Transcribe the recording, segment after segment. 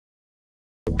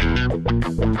Hello,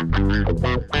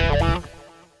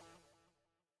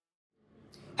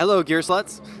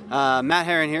 Gearslutz. Matt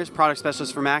Herron here, product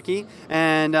specialist for Mackie,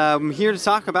 and I'm here to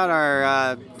talk about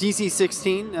our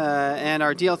DC16 and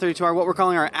our DL32R, what we're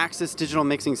calling our Axis digital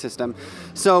mixing system.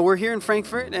 So we're here in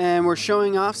Frankfurt, and we're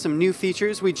showing off some new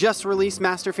features. We just released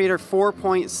Master Fader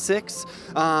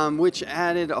 4.6, which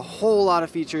added a whole lot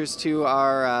of features to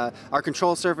our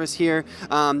control surface here.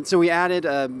 So we added,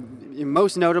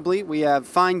 most notably, we have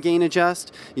fine gain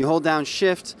adjust. You hold down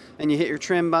Shift, and you hit your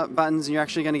trim buttons, and you're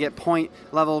actually going to get point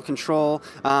level control.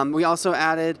 We also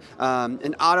added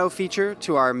an auto feature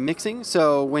to our mixing.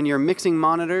 So when you're mixing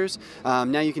monitors,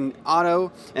 now you can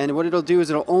auto, and what it'll do is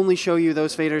it'll only show you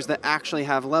those faders that actually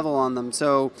have level on them.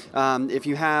 So if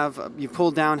you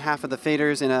pulled down half of the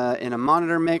faders in a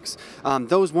monitor mix,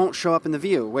 those won't show up in the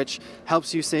view, which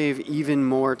helps you save even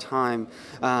more time.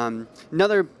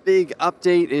 Another big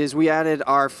update is we added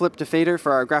our flip to fader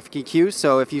for our graphic EQ.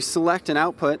 So if you select an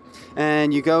output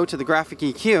and you go to the graphic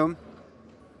EQ,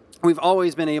 we've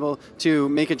always been able to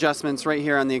make adjustments right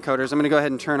here on the encoders. I'm going to go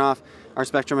ahead and turn off our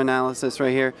spectrum analysis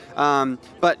right here.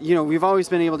 But we've always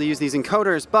been able to use these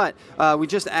encoders, but we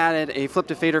just added a flip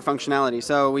to fader functionality.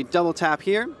 So we double tap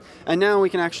here, and now we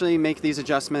can actually make these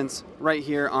adjustments right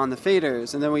here on the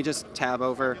faders, and then we just tab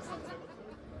over.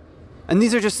 And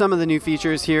these are just some of the new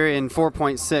features here in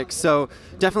 4.6. So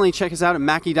definitely check us out at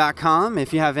Mackie.com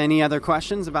if you have any other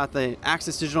questions about the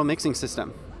Axis digital mixing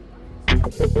system.